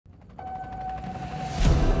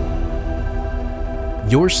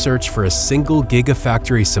Your search for a single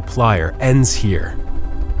Gigafactory supplier ends here.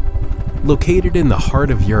 Located in the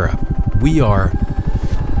heart of Europe, we are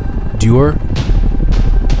Dürr,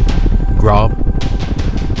 GROB,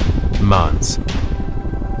 Manz,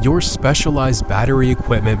 your specialized battery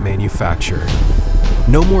equipment manufacturer.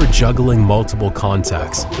 No more juggling multiple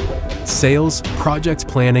contacts. Sales, project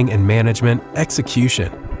planning and management,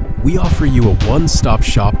 execution. We offer you a one-stop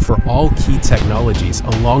shop for all key technologies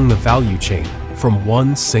along the value chain from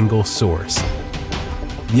one single source.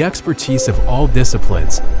 The expertise of all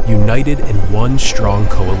disciplines united in one strong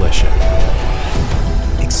coalition.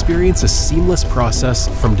 Experience a seamless process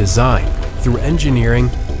from design through engineering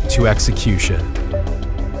to execution.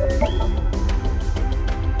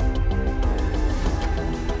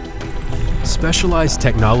 Specialized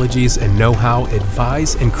technologies and know-how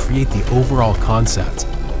advise and create the overall concept.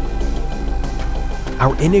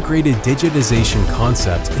 Our integrated digitization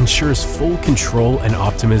concept ensures full control and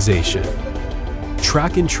optimization.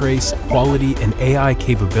 Track and trace, quality, and AI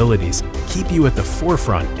capabilities keep you at the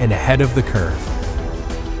forefront and ahead of the curve.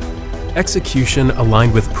 Execution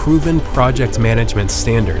aligned with proven project management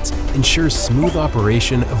standards ensures smooth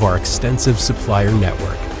operation of our extensive supplier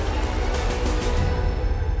network.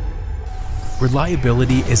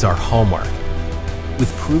 Reliability is our hallmark,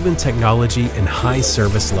 with proven technology and high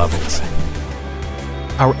service levels.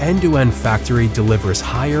 Our end-to-end factory delivers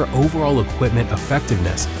higher overall equipment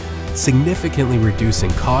effectiveness, significantly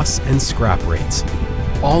reducing costs and scrap rates,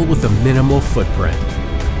 all with a minimal footprint.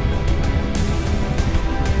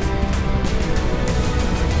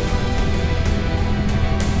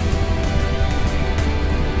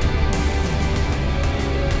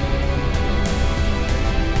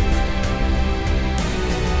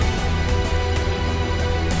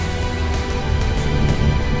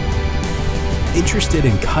 Interested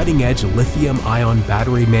in cutting-edge lithium-ion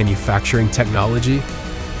battery manufacturing technology?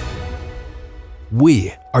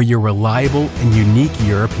 We are your reliable and unique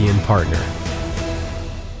European partner.